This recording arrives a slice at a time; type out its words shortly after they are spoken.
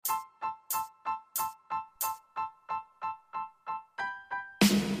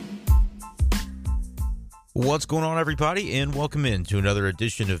What's going on, everybody, and welcome in to another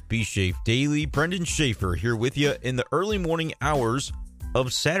edition of B Shafe Daily. Brendan Schaefer here with you in the early morning hours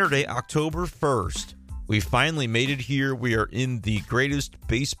of Saturday, October 1st. We finally made it here. We are in the greatest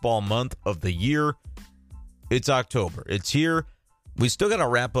baseball month of the year. It's October. It's here. We still got to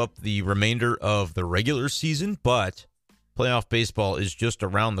wrap up the remainder of the regular season, but playoff baseball is just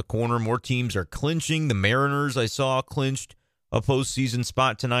around the corner. More teams are clinching. The Mariners, I saw, clinched a postseason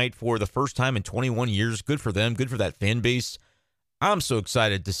spot tonight for the first time in 21 years. Good for them. Good for that fan base. I'm so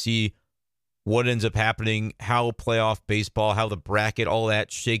excited to see what ends up happening, how playoff baseball, how the bracket, all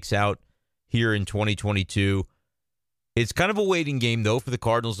that shakes out here in 2022. It's kind of a waiting game, though, for the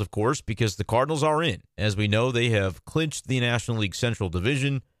Cardinals, of course, because the Cardinals are in. As we know, they have clinched the National League Central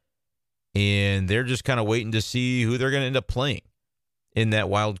Division, and they're just kind of waiting to see who they're going to end up playing in that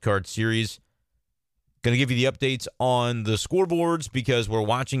wild card series. Going to give you the updates on the scoreboards because we're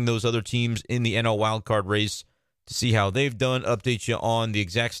watching those other teams in the NL wildcard race to see how they've done. Update you on the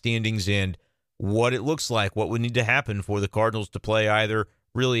exact standings and what it looks like, what would need to happen for the Cardinals to play either.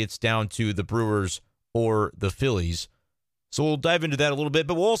 Really, it's down to the Brewers or the Phillies. So we'll dive into that a little bit,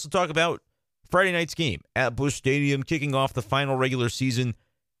 but we'll also talk about Friday night's game at Busch Stadium, kicking off the final regular season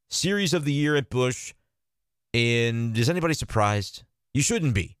series of the year at Busch. And is anybody surprised? You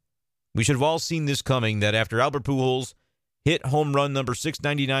shouldn't be. We should have all seen this coming, that after Albert Pujols hit home run number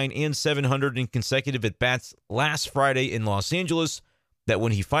 699 and 700 in consecutive at-bats last Friday in Los Angeles, that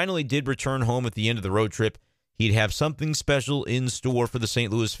when he finally did return home at the end of the road trip, he'd have something special in store for the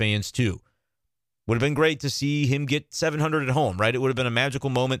St. Louis fans, too. Would have been great to see him get 700 at home, right? It would have been a magical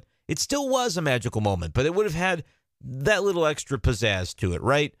moment. It still was a magical moment, but it would have had that little extra pizzazz to it,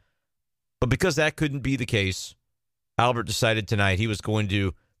 right? But because that couldn't be the case, Albert decided tonight he was going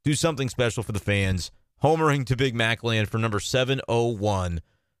to do something special for the fans, homering to Big Mac Land for number 701.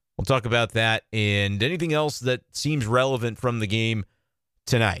 We'll talk about that and anything else that seems relevant from the game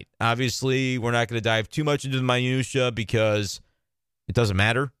tonight. Obviously, we're not going to dive too much into the minutia because it doesn't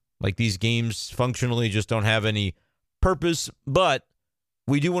matter. Like, these games functionally just don't have any purpose, but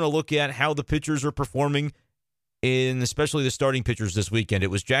we do want to look at how the pitchers are performing, in especially the starting pitchers this weekend.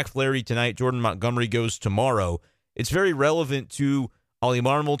 It was Jack Flaherty tonight. Jordan Montgomery goes tomorrow. It's very relevant to Ollie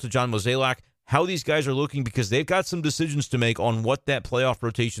Marmol, to John Mozeliak, how these guys are looking, because they've got some decisions to make on what that playoff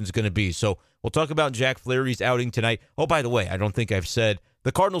rotation is going to be. So we'll talk about Jack Flaherty's outing tonight. Oh, by the way, I don't think I've said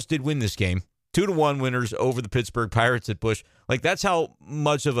the Cardinals did win this game. 2-1 winners over the Pittsburgh Pirates at Busch. Like, that's how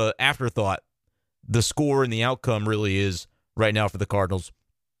much of an afterthought the score and the outcome really is right now for the Cardinals.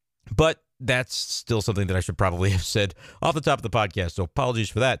 But that's still something that I should probably have said off the top of the podcast, so apologies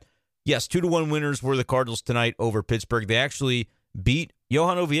for that. Yes, 2-1 winners were the Cardinals tonight over Pittsburgh. They actually beat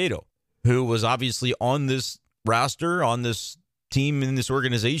Johan Oviedo, who was obviously on this roster, on this team, in this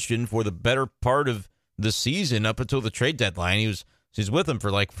organization for the better part of the season up until the trade deadline. He's with them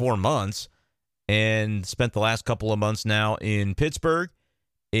for like 4 months and spent the last couple of months now in Pittsburgh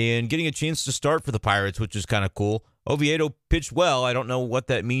and getting a chance to start for the Pirates, which is kind of cool. Oviedo pitched well. I don't know what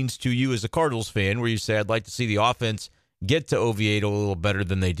that means to you as a Cardinals fan, where you say, I'd like to see the offense get to Oviedo a little better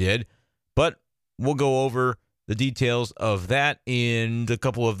than they did. But we'll go over the details of that and a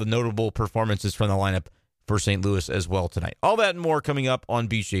couple of the notable performances from the lineup for St. Louis as well tonight. All that and more coming up on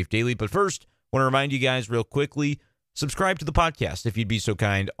B Shafe Daily. But first, I want to remind you guys real quickly, subscribe to the podcast, if you'd be so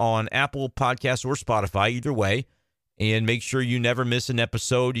kind, on Apple Podcasts or Spotify, either way. And make sure you never miss an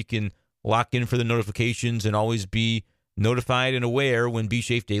episode. You can lock in for the notifications and always be notified and aware when B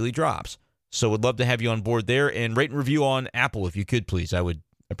Shafe Daily drops. So would love to have you on board there, and rate and review on Apple if you could, please. I would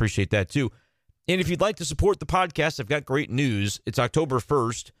appreciate that too. And if you'd like to support the podcast, I've got great news. It's October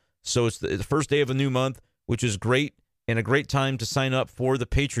 1st, so it's the first day of a new month, which is great, and a great time to sign up for the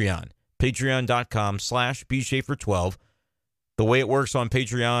Patreon. Patreon.com/BShafer12. The way it works on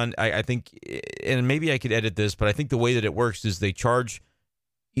Patreon, I think, and maybe I could edit this, but I think the way that it works is they charge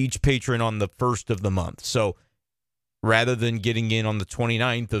each patron on the first of the month. So rather than getting in on the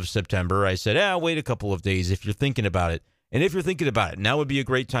 29th of September, I said, wait a couple of days if you're thinking about it. And if you're thinking about it, now would be a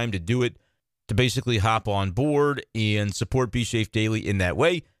great time to do it, to basically hop on board and support B Shafe Daily in that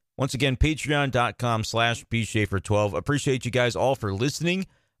way. Once again, patreon.com/BShafer12. Appreciate you guys all for listening,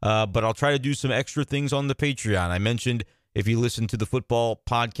 but I'll try to do some extra things on the Patreon. I mentioned, if you listen to the football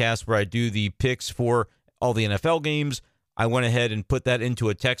podcast where I do the picks for all the NFL games, I went ahead and put that into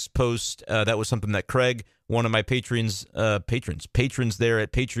a text post. That was something that Craig, one of my patrons there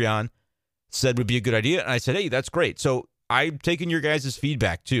at Patreon, said would be a good idea. And I said, hey, that's great. So I'm taking your guys'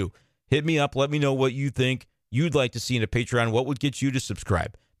 feedback too. Hit me up. Let me know what you think you'd like to see in a Patreon. What would get you to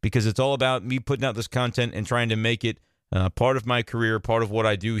subscribe? Because it's all about me putting out this content and trying to make it part of my career, part of what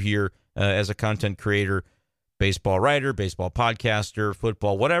I do here as a content creator. baseball writer, baseball podcaster,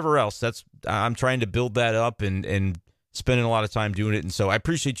 football, whatever else. I'm trying to build that up and spending a lot of time doing it. And so I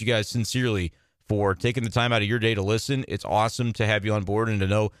appreciate you guys sincerely for taking the time out of your day to listen. It's awesome to have you on board and to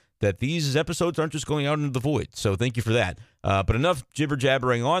know that these episodes aren't just going out into the void. So thank you for that. But enough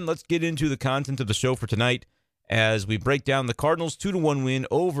jibber-jabbering on. Let's get into the content of the show for tonight as we break down the Cardinals' 2-1 win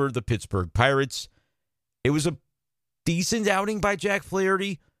over the Pittsburgh Pirates. It was a decent outing by Jack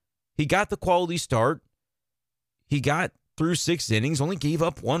Flaherty. He got the quality start. He got through 6 innings, only gave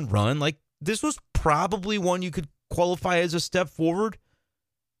up 1 run. Like, this was probably one you could qualify as a step forward.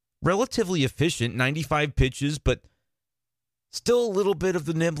 Relatively efficient, 95 pitches, but still a little bit of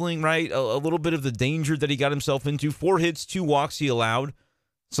the nibbling, right? A little bit of the danger that he got himself into. 4 hits, 2 walks he allowed.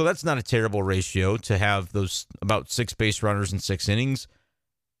 So that's not a terrible ratio to have those about 6 base runners in 6 innings.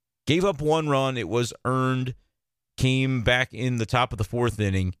 Gave up 1 run. It was earned. Came back in the top of the 4th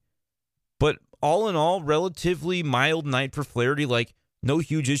inning. But all in all, relatively mild night for Flaherty. Like, no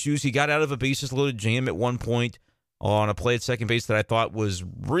huge issues. He got out of a bases-loaded jam at one point on a play at second base that I thought was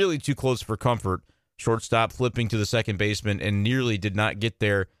really too close for comfort. Shortstop flipping to the second baseman and nearly did not get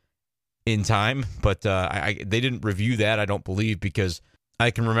there in time. But they didn't review that, I don't believe, because I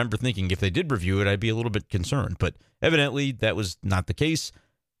can remember thinking if they did review it, I'd be a little bit concerned. But evidently, that was not the case.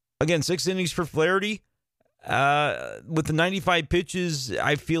 Again, 6 innings for Flaherty. With the 95 pitches,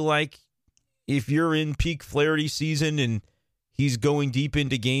 I feel like if you're in peak Flaherty season and he's going deep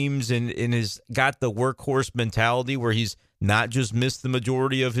into games and has got the workhorse mentality where he's not just missed the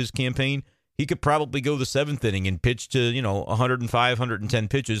majority of his campaign, he could probably go the 7th inning and pitch to, 105, 110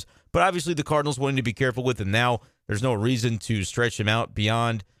 pitches. But obviously the Cardinals wanting to be careful with him now. There's no reason to stretch him out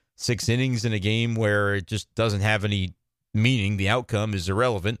beyond 6 innings in a game where it just doesn't have any meaning. The outcome is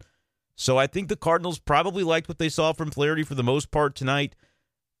irrelevant. So I think the Cardinals probably liked what they saw from Flaherty for the most part tonight.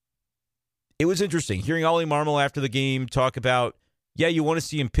 It was interesting hearing Ollie Marmol after the game talk about, yeah, you want to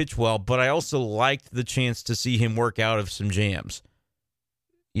see him pitch well, but I also liked the chance to see him work out of some jams.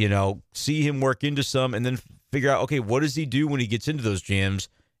 See him work into some and then figure out, okay, what does he do when he gets into those jams?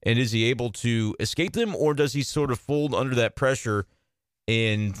 And is he able to escape them, or does he sort of fold under that pressure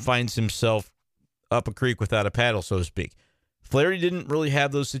and finds himself up a creek without a paddle, so to speak? Flaherty didn't really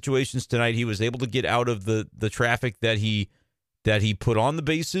have those situations tonight. He was able to get out of the traffic that he put on the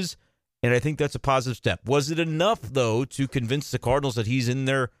bases, and I think that's a positive step. Was it enough, though, to convince the Cardinals that he's in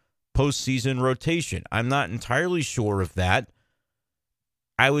their postseason rotation? I'm not entirely sure of that.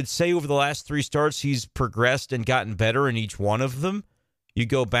 I would say over the last 3 starts, he's progressed and gotten better in each one of them. You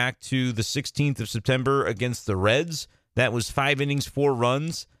go back to the 16th of September against the Reds. That was 5 innings, 4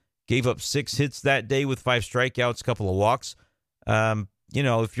 runs. Gave up 6 hits that day with 5 strikeouts, a couple of walks.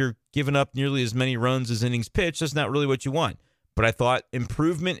 If you're giving up nearly as many runs as innings pitched, that's not really what you want. But I thought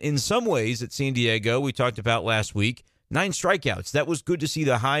improvement in some ways at San Diego, we talked about last week, 9 strikeouts. That was good to see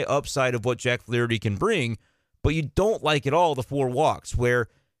the high upside of what Jack Flaherty can bring, but you don't like at all the 4 walks, where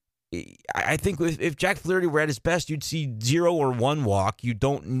I think if Jack Flaherty were at his best, you'd see 0 or 1 walk. You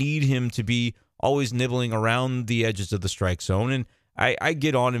don't need him to be always nibbling around the edges of the strike zone, and I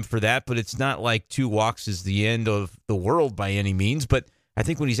get on him for that, but it's not like 2 walks is the end of the world by any means. But I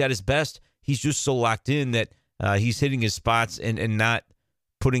think when he's at his best, he's just so locked in that he's hitting his spots and not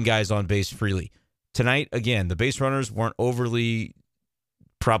putting guys on base freely. Tonight, again, the base runners weren't overly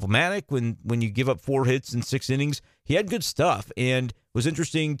problematic when you give up 4 hits in 6 innings. He had good stuff, and it was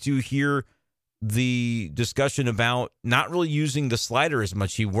interesting to hear the discussion about not really using the slider as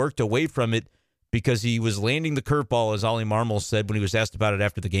much. He worked away from it because he was landing the curveball, as Ollie Marmol said when he was asked about it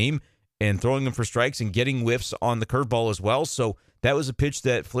after the game, and throwing them for strikes and getting whiffs on the curveball as well. So that was a pitch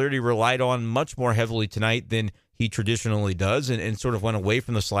that Flaherty relied on much more heavily tonight than he traditionally does, and sort of went away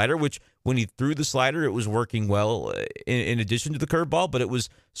from the slider, which when he threw the slider, it was working well in addition to the curveball, but it was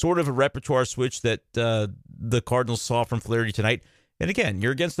sort of a repertoire switch that the Cardinals saw from Flaherty tonight. And again,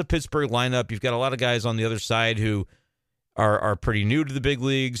 you're against the Pittsburgh lineup. You've got a lot of guys on the other side who are pretty new to the big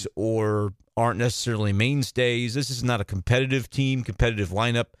leagues or aren't necessarily mainstays. This is not a competitive team, competitive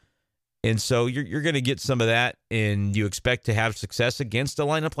lineup. And so you're going to get some of that, and you expect to have success against a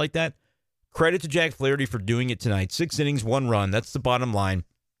lineup like that. Credit to Jack Flaherty for doing it tonight. 6 innings, 1 run. That's the bottom line.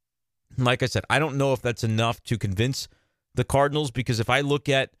 Like I said, I don't know if that's enough to convince the Cardinals, because if I look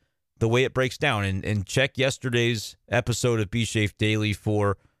at the way it breaks down, and check yesterday's episode of B Shafe Daily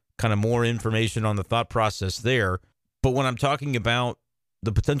for kind of more information on the thought process there. But when I'm talking about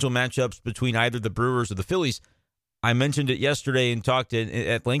the potential matchups between either the Brewers or the Phillies, I mentioned it yesterday and talked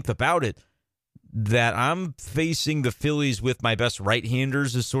at length about it, that I'm facing the Phillies with my best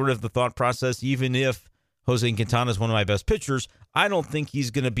right-handers is sort of the thought process. Even if Jose Quintana is one of my best pitchers, I don't think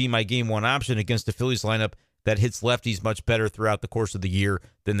he's going to be my game 1 option against the Phillies lineup that hits lefties much better throughout the course of the year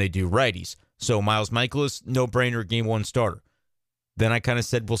than they do righties. So Miles Mikolas, no-brainer, game one starter. Then I kind of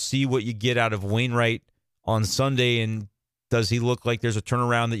said, we'll see what you get out of Wainwright on Sunday, and does he look like there's a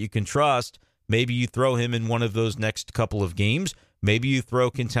turnaround that you can trust? Maybe you throw him in one of those next couple of games. Maybe you throw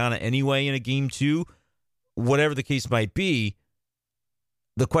Quintana anyway in a game two. Whatever the case might be,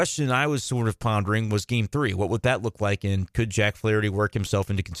 the question I was sort of pondering was game three. What would that look like, and could Jack Flaherty work himself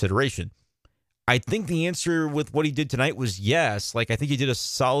into consideration? I think the answer with what he did tonight was yes. Like, I think he did a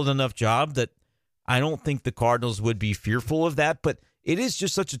solid enough job that I don't think the Cardinals would be fearful of that, but it is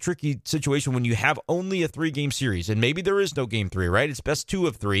just such a tricky situation when you have only a 3-game series, and maybe there is no game three, right? It's best 2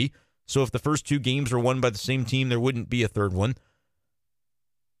 of 3, so if the first 2 games are won by the same team, there wouldn't be a third one.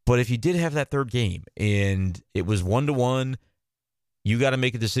 But if you did have that third game, and it was 1-1, you got to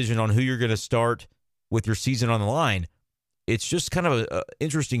make a decision on who you're going to start with your season on the line. It's just kind of an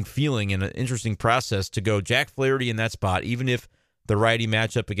interesting feeling and an interesting process to go Jack Flaherty in that spot, even if the righty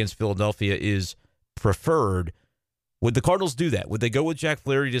matchup against Philadelphia is preferred. Would the Cardinals do that? Would they go with Jack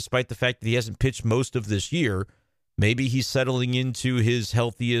Flaherty despite the fact that he hasn't pitched most of this year? Maybe he's settling into his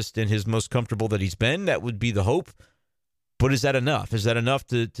healthiest and his most comfortable that he's been. That would be the hope. But is that enough? Is that enough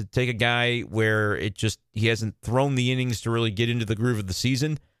to take a guy where he hasn't thrown the innings to really get into the groove of the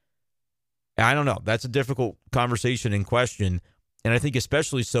season? I don't know. That's a difficult conversation and question. And I think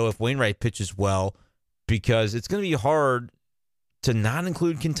especially so if Wainwright pitches well, because it's going to be hard to not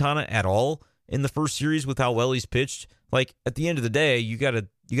include Quintana at all in the first series with how well he's pitched. Like, at the end of the day, you got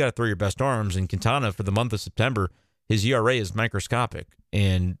to throw your best arms. And Quintana, for the month of September, his ERA is microscopic.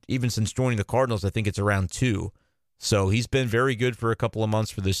 And even since joining the Cardinals, I think it's around 2. So he's been very good for a couple of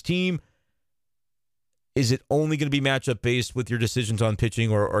months for this team. Is it only going to be matchup based with your decisions on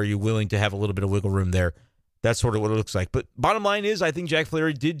pitching, or are you willing to have a little bit of wiggle room there? That's sort of what it looks like. But bottom line is, I think Jack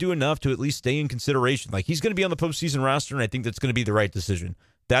Flaherty did do enough to at least stay in consideration. Like, he's going to be on the postseason roster, and I think that's going to be the right decision.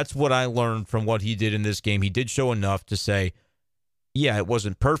 That's what I learned from what he did in this game. He did show enough to say, yeah, it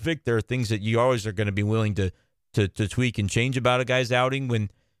wasn't perfect. There are things that you always are going to be willing to tweak and change about a guy's outing when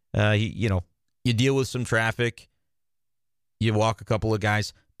you deal with some traffic, you walk a couple of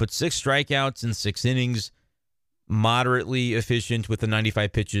guys. But 6 strikeouts in 6 innings, moderately efficient with the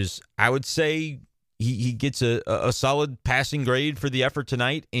 95 pitches. I would say he gets a solid passing grade for the effort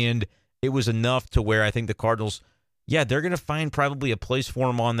tonight, and it was enough to where I think the Cardinals, they're going to find probably a place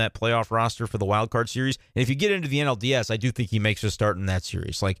for him on that playoff roster for the wild card series. And if you get into the NLDS, I do think he makes a start in that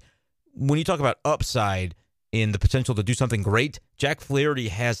series. Like, when you talk about upside and the potential to do something great, Jack Flaherty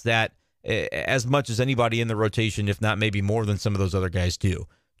has that as much as anybody in the rotation, if not maybe more than some of those other guys do.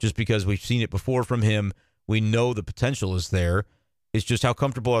 Just because we've seen it before from him, we know the potential is there. It's just how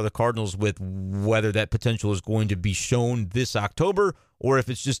comfortable are the Cardinals with whether that potential is going to be shown this October, or if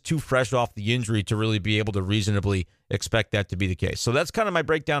it's just too fresh off the injury to really be able to reasonably expect that to be the case. So that's kind of my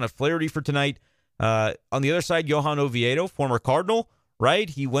breakdown of Flaherty for tonight. On the other side, Johan Oviedo, former Cardinal, right?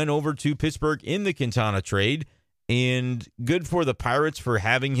 He went over to Pittsburgh in the Quintana trade, and good for the Pirates for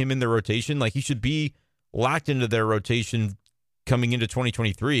having him in their rotation. Like, he should be locked into their rotation coming into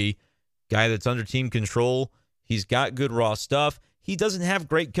 2023, guy that's under team control. He's got good raw stuff. He doesn't have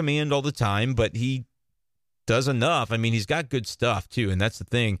great command all the time, but he does enough. I mean, he's got good stuff too, and that's the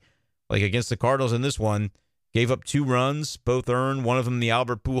thing. Like, against the Cardinals in this one, gave up 2 runs, both earned, one of them the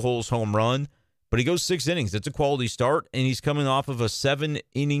Albert Pujols home run, but he goes 6 innings. That's a quality start, and he's coming off of a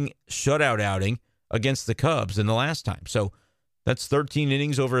 7-inning shutout outing against the Cubs in the last time. So that's 13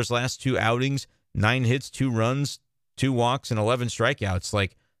 innings over his last 2 outings, 9 hits, 2 runs, 2 walks, and 11 strikeouts.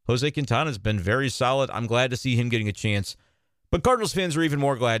 Like, Jose Quintana's been very solid. I'm glad to see him getting a chance. But Cardinals fans are even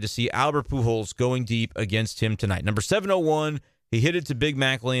more glad to see Albert Pujols going deep against him tonight. Number 701, he hit it to Big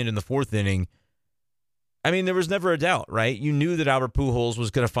Mac Land in the 4th inning. I mean, there was never a doubt, right? You knew that Albert Pujols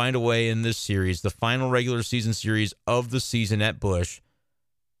was going to find a way in this series, the final regular season series of the season at Busch,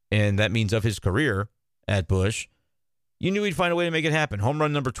 and that means of his career at Busch. You knew he'd find a way to make it happen. Home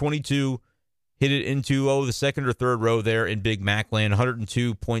run number 22, hit it into, the second or third row there in Big Mac Land,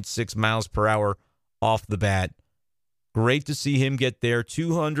 102.6 miles per hour off the bat. Great to see him get there.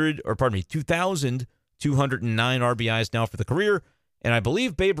 2,209 RBIs now for the career. And I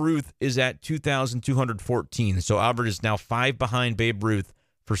believe Babe Ruth is at 2,214. So Albert is now 5 behind Babe Ruth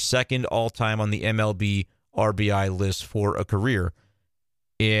for second all-time on the MLB RBI list for a career.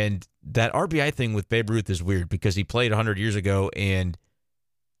 And that RBI thing with Babe Ruth is weird because he played 100 years ago and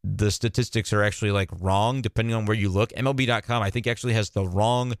the statistics are actually like wrong depending on where you look. MLB.com, I think, actually has the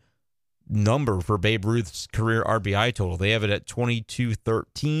wrong number for Babe Ruth's career RBI total. They have it at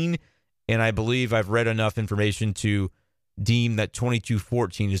 2,213, and I believe I've read enough information to deem that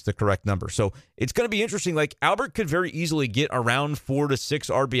 22-14 is the correct number. So it's going to be interesting. Like, Albert could very easily get around 4 to 6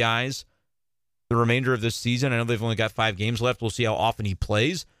 RBIs the remainder of this season. I know they've only got 5 games left. We'll see how often he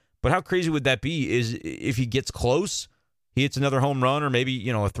plays. But how crazy would that be is if he gets close, he hits another home run or maybe,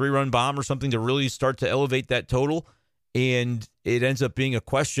 a 3-run bomb or something to really start to elevate that total, and it ends up being a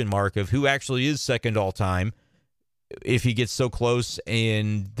question mark of who actually is second all-time if he gets so close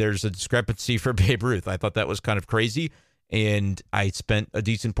and there's a discrepancy for Babe Ruth. I thought that was kind of crazy, and I spent a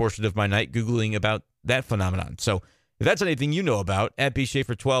decent portion of my night Googling about that phenomenon. So if that's anything you know about, at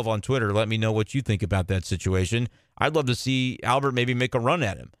bshafer12 on Twitter, let me know what you think about that situation. I'd love to see Albert maybe make a run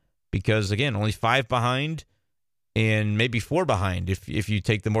at him because, again, only 5 behind and maybe 4 behind if you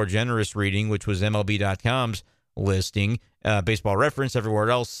take the more generous reading, which was MLB.com's listing. Baseball Reference, everywhere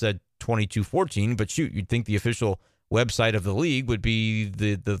else said 22-14, but shoot, you'd think the official website of the league would be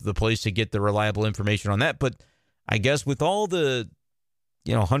the place to get the reliable information on that. But I guess with all the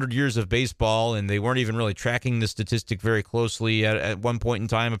 100 years of baseball, and they weren't even really tracking the statistic very closely at one point in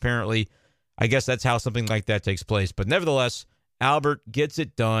time, apparently, I guess that's how something like that takes place. But nevertheless, Albert gets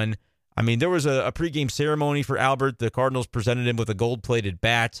it done. I mean, there was a pregame ceremony for Albert. The Cardinals presented him with a gold-plated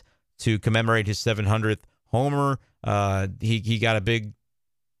bat to commemorate his 700th homer. He got a big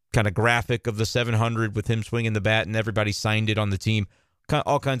kind of graphic of the 700 with him swinging the bat, and everybody signed it on the team.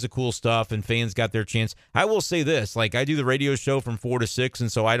 All kinds of cool stuff, and fans got their chance. I will say this, like, I do the radio show from 4 to 6,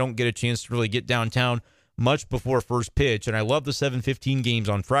 and so I don't get a chance to really get downtown much before first pitch, and I love the 7:15 games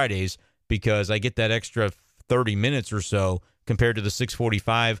on Fridays because I get that extra 30 minutes or so compared to the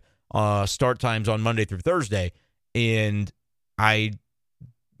 6:45 start times on Monday through Thursday, and I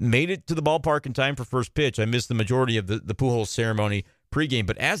made it to the ballpark in time for first pitch. I missed the majority of the Pujols ceremony pregame,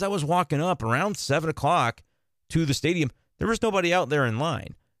 but as I was walking up around 7 o'clock to the stadium, there was nobody out there in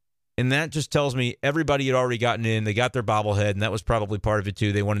line. And that just tells me everybody had already gotten in. They got their bobblehead, and that was probably part of it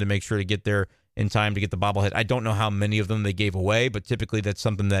too. They wanted to make sure to get there in time to get the bobblehead. I don't know how many of them they gave away, but typically that's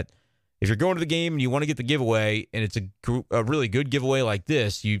something that if you're going to the game and you want to get the giveaway, and it's a really good giveaway like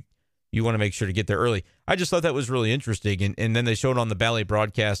this, you want to make sure to get there early. I just thought that was really interesting. And then they showed on the Ballet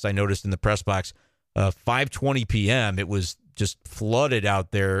broadcast, I noticed in the press box, 5:20 p.m., it was just flooded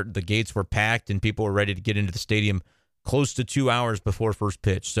out there. The gates were packed, and people were ready to get into the stadium close to 2 hours before first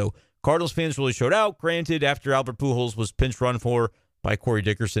pitch. So Cardinals fans really showed out. Granted, after Albert Pujols was pinch run for by Corey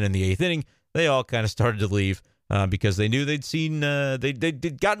Dickerson in the 8th inning, they all kind of started to leave because they knew they'd seen,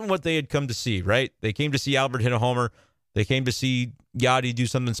 they'd gotten what they had come to see, right? They came to see Albert hit a homer. They came to see Yachty do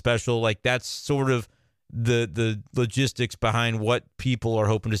something special. Like, that's sort of the logistics behind what people are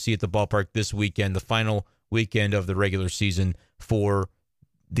hoping to see at the ballpark this weekend, the final weekend of the regular season for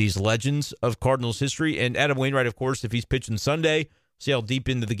these legends of Cardinals history. And Adam Wainwright, of course, if he's pitching Sunday, see how deep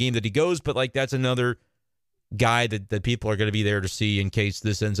into the game that he goes. But, like, that's another guy that people are going to be there to see in case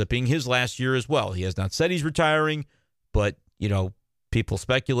this ends up being his last year as well. He has not said he's retiring, but, people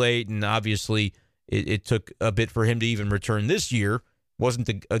speculate, and obviously it took a bit for him to even return this year. Wasn't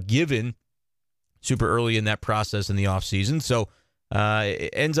a given super early in that process in the offseason. So it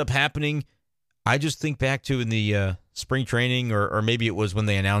ends up happening. I just think back to in the spring training, or maybe it was when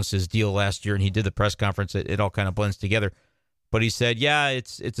they announced his deal last year and he did the press conference. It all kind of blends together. But he said, yeah,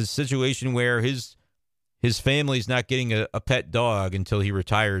 it's a situation where his family's not getting a pet dog until he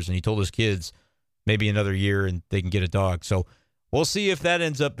retires. And he told his kids maybe another year and they can get a dog. So we'll see if that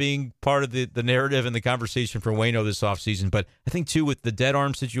ends up being part of the narrative and the conversation for Waino this offseason. But I think, too, with the dead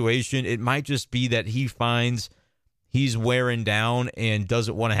arm situation, it might just be that he finds he's wearing down and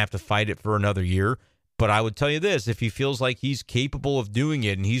doesn't want to have to fight it for another year. But I would tell you this, if he feels like he's capable of doing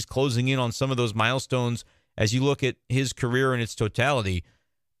it and he's closing in on some of those milestones as you look at his career in its totality,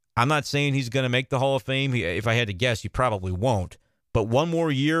 I'm not saying he's going to make the Hall of Fame. If I had to guess, he probably won't. But one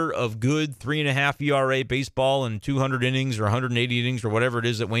more year of good 3.5 ERA baseball and 200 innings or 180 innings or whatever it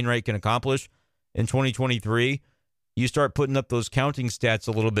is that Wainwright can accomplish in 2023, you start putting up those counting stats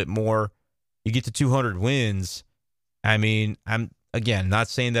a little bit more. You get to 200 wins. I mean, I'm, again, not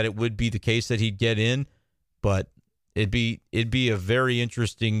saying that it would be the case that he'd get in, but it'd be a very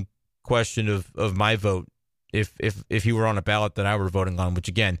interesting question of my vote if he were on a ballot that I were voting on, which,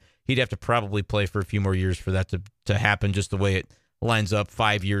 again, he'd have to probably play for a few more years for that to happen, just the way it lines up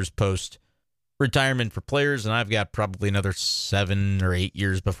 5 years post-retirement for players, and I've got probably another 7 or 8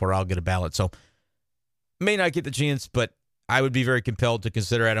 years before I'll get a ballot. So may not get the chance, but I would be very compelled to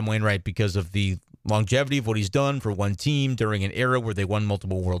consider Adam Wainwright because of the longevity of what he's done for one team during an era where they won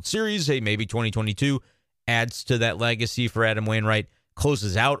multiple World Series. Hey, maybe 2022 adds to that legacy for Adam Wainwright,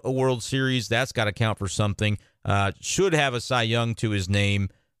 closes out a World Series. That's got to count for something. Should have a Cy Young to his name,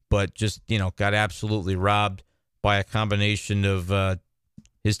 but just, got absolutely robbed by a combination of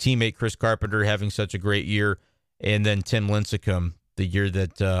his teammate Chris Carpenter having such a great year, and then Tim Lincecum, the year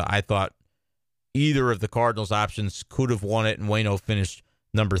that I thought either of the Cardinals options could have won it, and Waino finished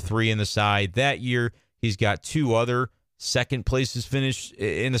number 3 in the Cy. That year, he's got 2 other second places finish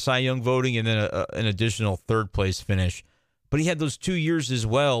in the Cy Young voting, and then an additional third place finish. But he had those 2 years as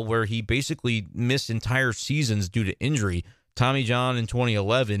well where he basically missed entire seasons due to injury. Tommy John in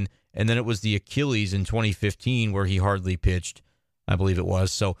 2011, and then it was the Achilles in 2015 where he hardly pitched, I believe it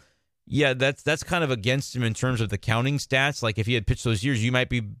was. So, yeah, that's kind of against him in terms of the counting stats. Like, if he had pitched those years, you might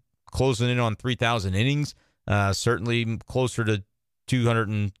be closing in on 3,000 innings, certainly closer to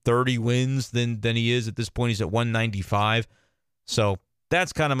 230 wins than he is at this point. He's at 195. So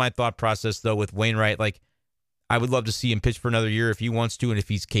that's kind of my thought process, though, with Wainwright. Like, I would love to see him pitch for another year if he wants to and if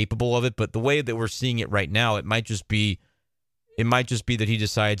he's capable of it. But the way that we're seeing it right now, it might just be that he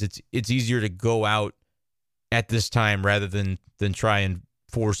decides it's easier to go out at this time rather than try and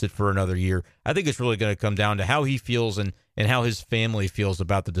force it for another year. I think it's really going to come down to how he feels and how his family feels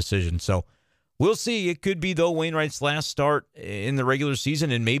about the decision. So we'll see. It could be, though, Wainwright's last start in the regular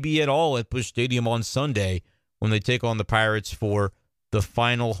season and maybe at all at Busch Stadium on Sunday when they take on the Pirates for the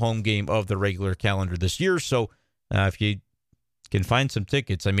final home game of the regular calendar this year. So if you can find some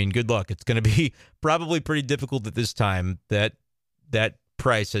tickets, I mean, good luck. It's going to be probably pretty difficult at this time. That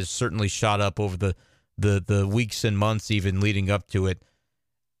price has certainly shot up over the weeks and months even leading up to it.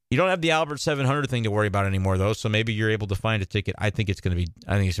 You don't have the Albert 700 thing to worry about anymore, though, so maybe you're able to find a ticket. I think it's going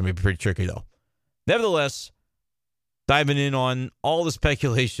to be pretty tricky, though. Nevertheless, diving in on all the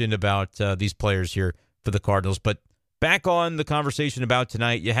speculation about these players here for the Cardinals. But back on the conversation about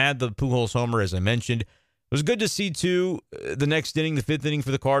tonight, you had the Pujols homer, as I mentioned. It was good to see, too, the next inning, the 5th inning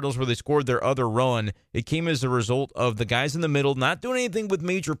for the Cardinals, where they scored their other run. It came as a result of the guys in the middle not doing anything with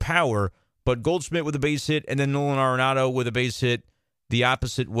major power, but Goldschmidt with a base hit and then Nolan Arenado with a base hit the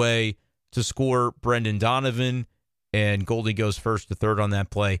opposite way to score Brendan Donovan, and Goldie goes first to third on that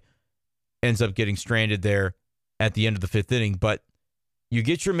play. Ends up getting stranded there at the end of the 5th inning. But you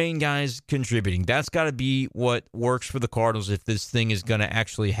get your main guys contributing. That's got to be what works for the Cardinals if this thing is going to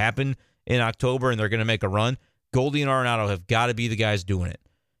actually happen in October and they're going to make a run. Goldie and Arenado have got to be the guys doing it.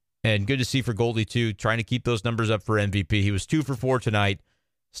 And good to see for Goldie, too, trying to keep those numbers up for MVP. He was 2 for 4 tonight,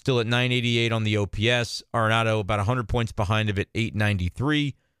 still at 988 on the OPS. Arenado about 100 points behind him at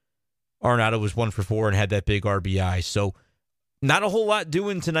 893. Arenado was 1 for 4 and had that big RBI. So not a whole lot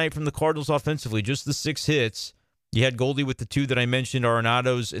doing tonight from the Cardinals offensively, just the 6 hits. You had Goldie with the 2 that I mentioned,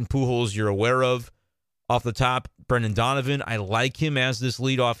 Arenado's and Pujols you're aware of. Off the top, Brendan Donovan, I like him as this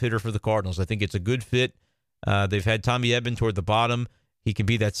leadoff hitter for the Cardinals. I think it's a good fit. They've had Tommy Edman toward the bottom. He can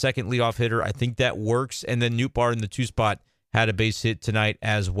be that second leadoff hitter. I think that works. And then Nootbaar in the 2 spot had a base hit tonight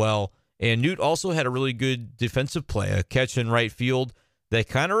as well. And Newt also had a really good defensive play, a catch in right field that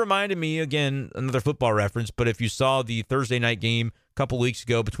kind of reminded me, again, another football reference, but if you saw the Thursday night game a couple weeks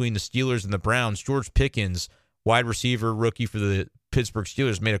ago between the Steelers and the Browns, George Pickens, wide receiver, rookie for the Pittsburgh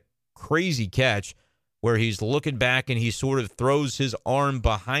Steelers, made a crazy catch where he's looking back and he sort of throws his arm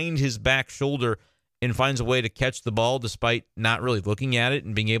behind his back shoulder and finds a way to catch the ball despite not really looking at it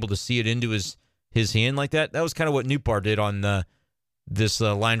and being able to see it into his hand like that. That was kind of what Nootbaar did on this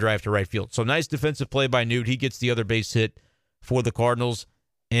line drive to right field. So nice defensive play by Newt. He gets the other base hit for the Cardinals.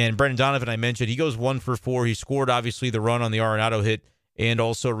 And Brendan Donovan, I mentioned, he goes 1 for 4. He scored, obviously, the run on the Arenado hit and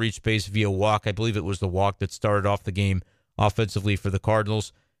also reached base via walk. I believe it was the walk that started off the game offensively for the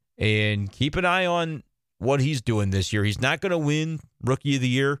Cardinals. And keep an eye on what he's doing this year. He's not going to win Rookie of the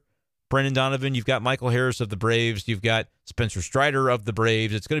Year. Brendan Donovan, you've got Michael Harris of the Braves. You've got Spencer Strider of the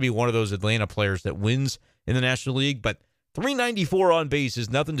Braves. It's going to be one of those Atlanta players that wins in the National League. But 394 on base is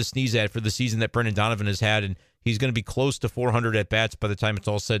nothing to sneeze at for the season that Brendan Donovan has had, and he's going to be close to 400 at-bats by the time it's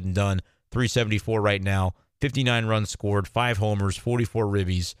all said and done. 374 right now, 59 runs scored, 5 homers, 44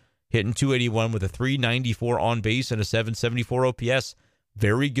 ribbies, hitting .281 with a 394 on base and a 774 OPS.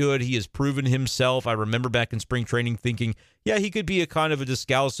 Very good. He has proven himself. I remember back in spring training thinking, yeah, he could be a kind of a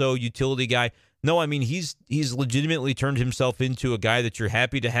Descalso utility guy. No, I mean, he's legitimately turned himself into a guy that you're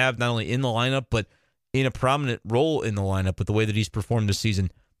happy to have not only in the lineup, but in a prominent role in the lineup with the way that he's performed this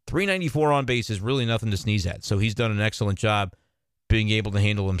season. 394 on base is really nothing to sneeze at. So he's done an excellent job being able to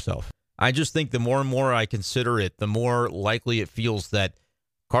handle himself. I just think the more and more I consider it, the more likely it feels that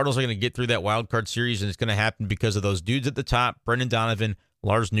Cardinals are going to get through that wild card series, and it's going to happen because of those dudes at the top, Brendan Donovan,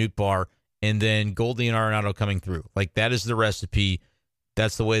 Lars Nootbaar, and then Goldie and Arenado coming through. Like, that is the recipe.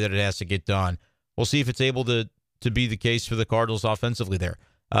 That's the way that it has to get done. We'll see if it's able to be the case for the Cardinals offensively there.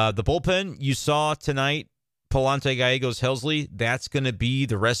 The bullpen, you saw tonight, Palante, Gallegos, Helsley. That's going to be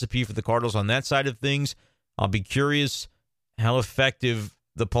the recipe for the Cardinals on that side of things. I'll be curious how effective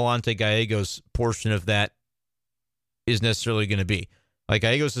the Palante Gallegos portion of that is necessarily going to be. Like,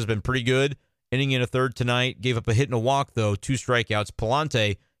 Gallegos has been pretty good, inning in a third tonight, gave up a hit and a walk, though, 2 strikeouts.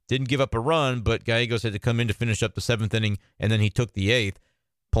 Palante didn't give up a run, but Gallegos had to come in to finish up the 7th inning, and then he took the 8th.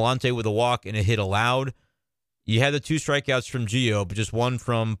 Palante with a walk and a hit allowed. You had the 2 strikeouts from Gio, but just 1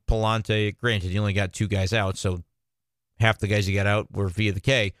 from Palante. Granted, he only got 2 guys out, so half the guys he got out were via the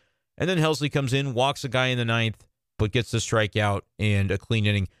K. And then Helsley comes in, walks a guy in the 9th, but gets the strikeout and a clean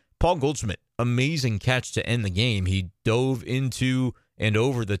inning. Paul Goldschmidt, amazing catch to end the game. He dove into and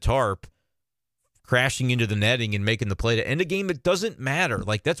over the tarp, crashing into the netting and making the play to end a game. It doesn't matter.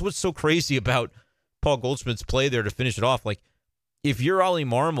 Like, that's what's so crazy about Paul Goldschmidt's play there to finish it off. Like, if you're Ollie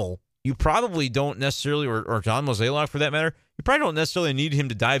Marmol, you probably don't necessarily, or John Mozeliak for that matter, you probably don't necessarily need him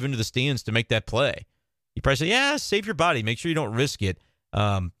to dive into the stands to make that play. You probably say, yeah, save your body. Make sure you don't risk it.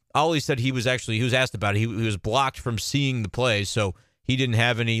 Ollie said he was asked about it. He was blocked from seeing the play, so he didn't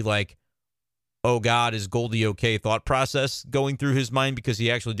have any, like, oh, God, is Goldie okay thought process going through his mind, because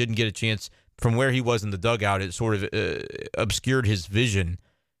he actually didn't get a chance from where he was in the dugout. It sort of obscured his vision,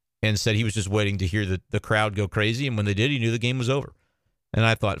 and said he was just waiting to hear the crowd go crazy, and when they did, he knew the game was over. And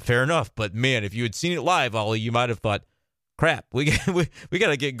I thought, fair enough. But, man, if you had seen it live, Ollie, you might have thought, crap, we got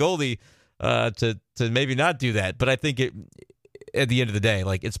to get Goldie to maybe not do that. But I think at the end of the day,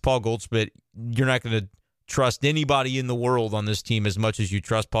 like, it's Paul Goldschmidt. You're not going to trust anybody in the world on this team as much as you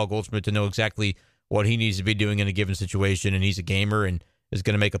trust Paul Goldschmidt to know exactly what he needs to be doing in a given situation. And he's a gamer and is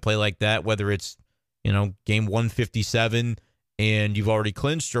going to make a play like that, whether it's, game 157 and you've already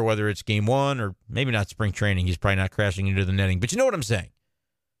clinched, or whether it's game 1 or maybe not spring training. He's probably not crashing into the netting. But you know what I'm saying.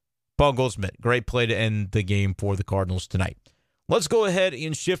 Paul Goldschmidt, great play to end the game for the Cardinals tonight. Let's go ahead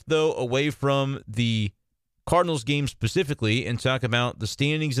and shift, though, away from the Cardinals game specifically and talk about the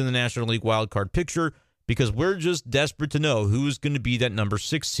standings in the National League wildcard picture, because we're just desperate to know who's going to be that number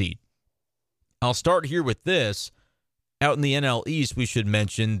 6 seed. I'll start here with this. Out in the NL East, we should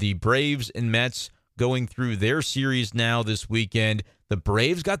mention the Braves and Mets going through their series now this weekend. The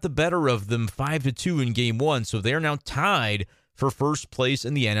Braves got the better of them 5-2 in game 1, so they're now tied for first place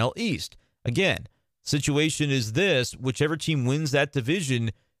in the NL East. Again, situation is this: whichever team wins that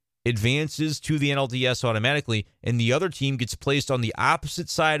division advances to the NLDS automatically, and the other team gets placed on the opposite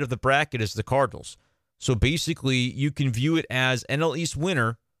side of the bracket as the Cardinals. So basically, you can view it as NL East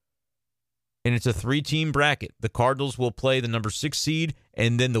winner, and it's a 3-team bracket. The Cardinals will play the number 6 seed,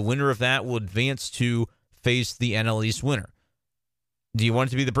 and then the winner of that will advance to face the NL East winner. Do you want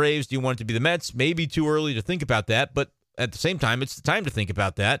it to be the Braves? Do you want it to be the Mets? Maybe too early to think about that, but at the same time, it's the time to think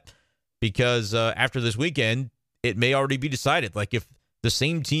about that, because after this weekend, it may already be decided. Like, if the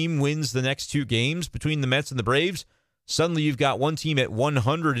same team wins the next 2 games between the Mets and the Braves, suddenly you've got one team at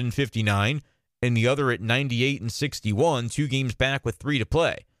 159 and the other at 98 and 61, 2 games back with 3 to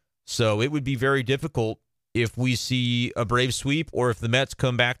play. So it would be very difficult if we see a Braves sweep, or if the Mets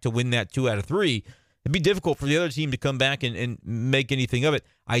come back to win that 2 out of 3. It'd be difficult for the other team to come back and make anything of it.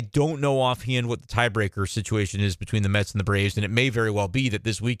 I don't know offhand what the tiebreaker situation is between the Mets and the Braves, and it may very well be that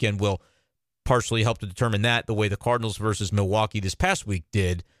this weekend will partially help to determine that, the way the Cardinals versus Milwaukee this past week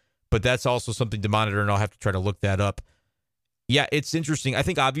did. But that's also something to monitor, and I'll have to try to look that up. Yeah, it's interesting. I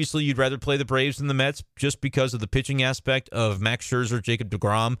think obviously you'd rather play the Braves than the Mets just because of the pitching aspect of Max Scherzer, Jacob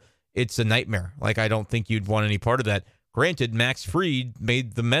deGrom. It's a nightmare. Like, I don't think you'd want any part of that. Granted, Max Fried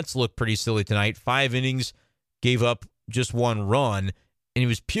made the Mets look pretty silly tonight. 5 innings, gave up just 1 run, and he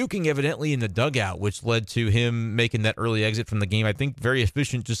was puking evidently in the dugout, which led to him making that early exit from the game. I think very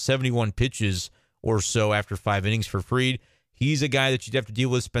efficient, just 71 pitches or so after 5 innings for Fried. He's a guy that you'd have to deal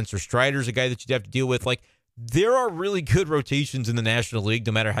with. Spencer Strider's a guy that you'd have to deal with. Like, there are really good rotations in the National League,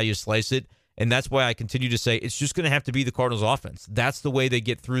 no matter how you slice it, and that's why I continue to say it's just going to have to be the Cardinals' offense. That's the way they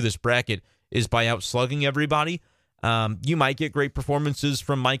get through this bracket, is by out-slugging everybody. You might get great performances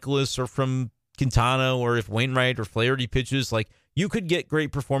from Michaelis or from Quintana, or if Wainwright or Flaherty pitches, like, you could get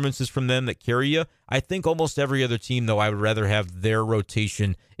great performances from them that carry you. I think almost every other team, though, I would rather have their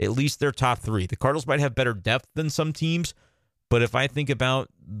rotation, at least their top 3. The Cardinals might have better depth than some teams, but if I think about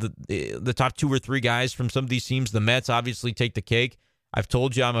the top 2 or 3 guys from some of these teams, the Mets obviously take the cake. I've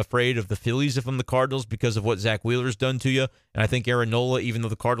told you I'm afraid of the Phillies if I'm the Cardinals because of what Zach Wheeler's done to you, and I think Aaron Nola, even though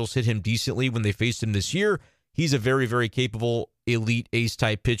the Cardinals hit him decently when they faced him this year, he's a very, very capable elite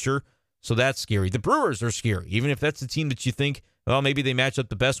ace-type pitcher, so that's scary. The Brewers are scary, even if that's the team that you think, well, maybe they match up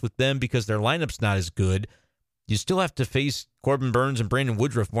the best with them because their lineup's not as good. You still have to face Corbin Burns and Brandon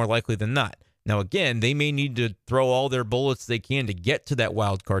Woodruff more likely than not. Now, again, they may need to throw all their bullets they can to get to that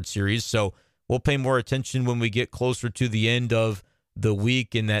wild card series, so we'll pay more attention when we get closer to the end of the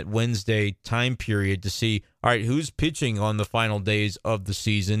week in that Wednesday time period to see, all right, who's pitching on the final days of the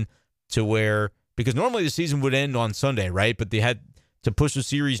season to where, because normally the season would end on Sunday, right? But they had to push the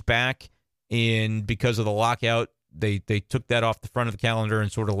series back, and because of the lockout, they took that off the front of the calendar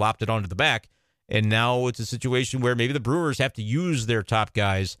and sort of lopped it onto the back. And now it's a situation where maybe the Brewers have to use their top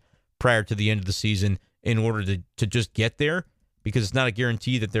guys prior to the end of the season in order to just get there, because it's not a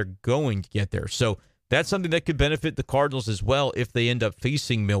guarantee that they're going to get there. So that's something that could benefit the Cardinals as well if they end up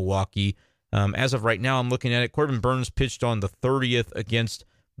facing Milwaukee. As of right now, I'm looking at it. Corbin Burnes pitched on the 30th against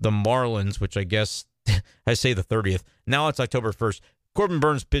the Marlins, which I guess I say the 30th. Now it's October 1st. Corbin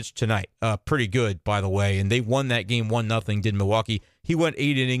Burnes pitched tonight. Pretty good, by the way, and they won that game 1-0, did Milwaukee. He went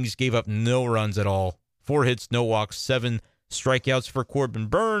 8 innings, gave up no runs at all. 4 hits, no walks, 7 strikeouts for Corbin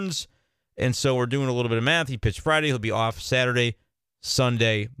Burnes. And so we're doing a little bit of math. He pitched Friday. He'll be off Saturday,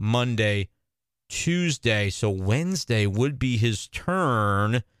 Sunday, Monday, Tuesday. So Wednesday would be his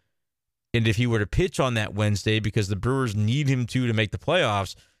turn. And if he were to pitch on that Wednesday, because the Brewers need him to make the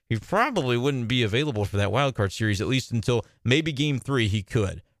playoffs, he probably wouldn't be available for that wild card series, at least until maybe Game 3 he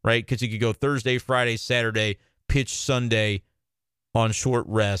could, right? Because he could go Thursday, Friday, Saturday, pitch Sunday on short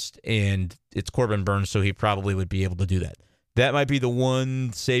rest, and it's Corbin Burnes, so he probably would be able to do that. That might be the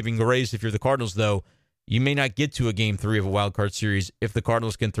one saving grace if you're the Cardinals, though. You may not get to a Game 3 of a wild card series if the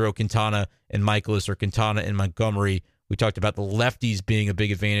Cardinals can throw Quintana and Michaelis or Quintana and Montgomery. We talked about the lefties being a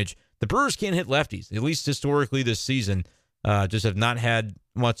big advantage. The Brewers can't hit lefties, at least historically this season. Just have not had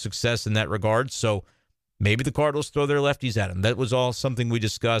much success in that regard. So maybe the Cardinals throw their lefties at them. That was all something we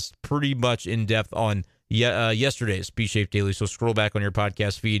discussed pretty much in depth on yesterday's B-Shape Daily. So scroll back on your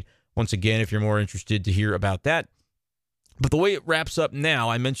podcast feed once again if you're more interested to hear about that. But the way it wraps up now,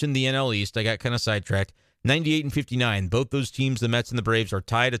 I mentioned the NL East. I got kind of sidetracked. 98 and 59. Both those teams, the Mets and the Braves, are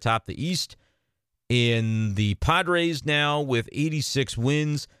tied atop the East. In the Padres now with 86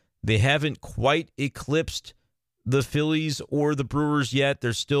 wins, they haven't quite eclipsed the Phillies or the Brewers yet.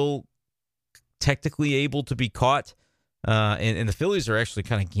 They're still technically able to be caught. And the Phillies are actually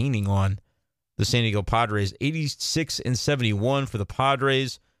kind of gaining on the San Diego Padres. 86 and 71 for the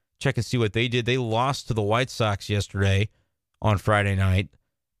Padres. Check and see what they did. They lost to the White Sox yesterday on Friday night.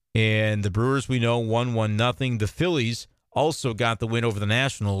 And the Brewers, we know, won 1-0. The Phillies also got the win over the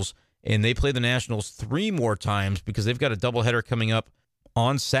Nationals, and they play the Nationals 3 more times because they've got a doubleheader coming up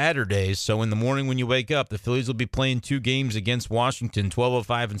on Saturday. So in the morning when you wake up, the Phillies will be playing 2 games against Washington,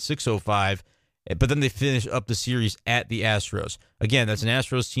 12:05 and 6:05. But then they finish up the series at the Astros. Again, that's an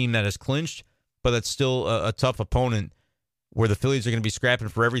Astros team that has clinched, but that's still a tough opponent where the Phillies are going to be scrapping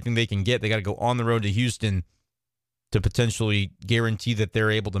for everything they can get. They got to go on the road to Houston to potentially guarantee that they're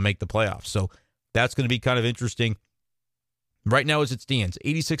able to make the playoffs. So that's going to be kind of interesting. Right now, as it stands,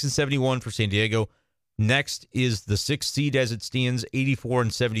 86 and 71 for San Diego. Next is the 6th seed as it stands, 84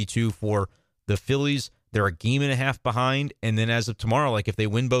 and 72 for the Phillies. They're a game and a half behind. And then as of tomorrow, like if they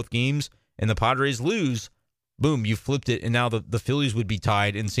win both games and the Padres lose, boom, you flipped it. And now the Phillies would be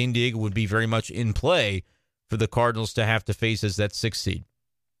tied and San Diego would be very much in play for the Cardinals to have to face as that 6th seed.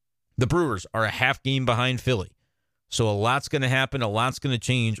 The Brewers are a half game behind Philly. So a lot's going to happen. A lot's going to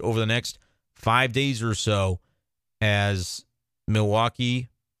change over the next 5 days or so as Milwaukee,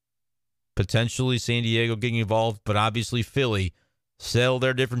 potentially San Diego getting involved, but obviously Philly settle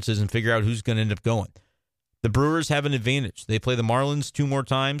their differences and figure out who's going to end up going. The Brewers have an advantage. They play the Marlins 2 more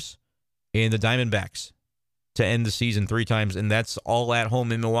times and the Diamondbacks to end the season 3 times, and that's all at home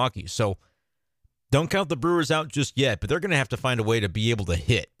in Milwaukee. So don't count the Brewers out just yet, but they're going to have to find a way to be able to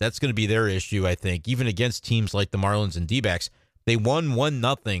hit. That's going to be their issue, I think, even against teams like the Marlins and D-backs. They won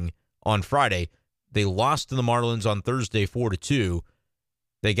 1-0 on Friday. They lost to the Marlins on Thursday 4-2.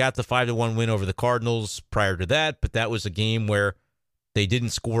 They got the 5-1 win over the Cardinals prior to that, but that was a game where they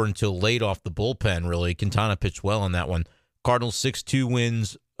didn't score until late off the bullpen, really. Quintana pitched well on that one. Cardinals 6-2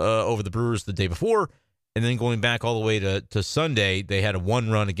 wins over the Brewers the day before, and then going back all the way to Sunday, they had a 1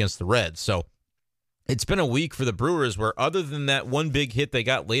 run against the Reds. So it's been a week for the Brewers where other than that one big hit they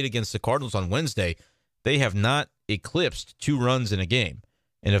got late against the Cardinals on Wednesday, they have not eclipsed 2 runs in a game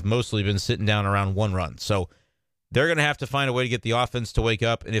and have mostly been sitting down around 1 run. So they're going to have to find a way to get the offense to wake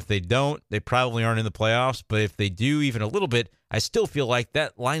up, and if they don't, they probably aren't in the playoffs. But if they do even a little bit, I still feel like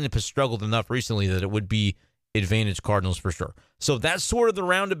that lineup has struggled enough recently that it would be advantage Cardinals for sure. So that's sort of the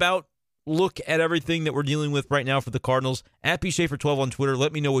roundabout look at everything that we're dealing with right now for the Cardinals. At BShafer12 on Twitter,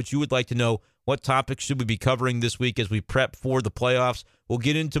 let me know what you would like to know. What topics should we be covering this week as we prep for the playoffs? We'll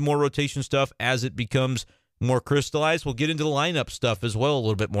get into more rotation stuff as it becomes more crystallized. We'll get into the lineup stuff as well a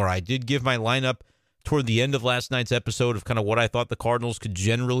little bit more. I did give my lineup toward the end of last night's episode of kind of what I thought the Cardinals could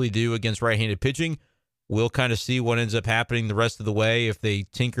generally do against right-handed pitching. We'll kind of see what ends up happening the rest of the way if they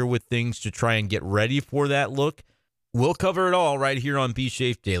tinker with things to try and get ready for that look. We'll cover it all right here on Be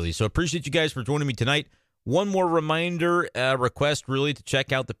Safe Daily. So appreciate you guys for joining me tonight. One more reminder, request really to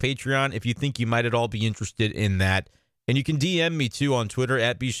check out the Patreon if you think you might at all be interested in that. And you can DM me too on Twitter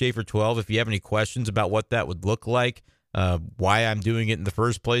at BShafer12 if you have any questions about what that would look like, why I'm doing it in the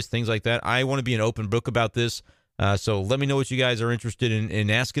first place, things like that. I want to be an open book about this. So let me know what you guys are interested in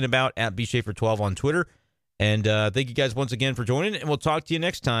asking about at BShafer12 on Twitter. And thank you guys once again for joining, and we'll talk to you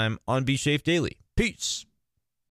next time on Be Safe Daily. Peace.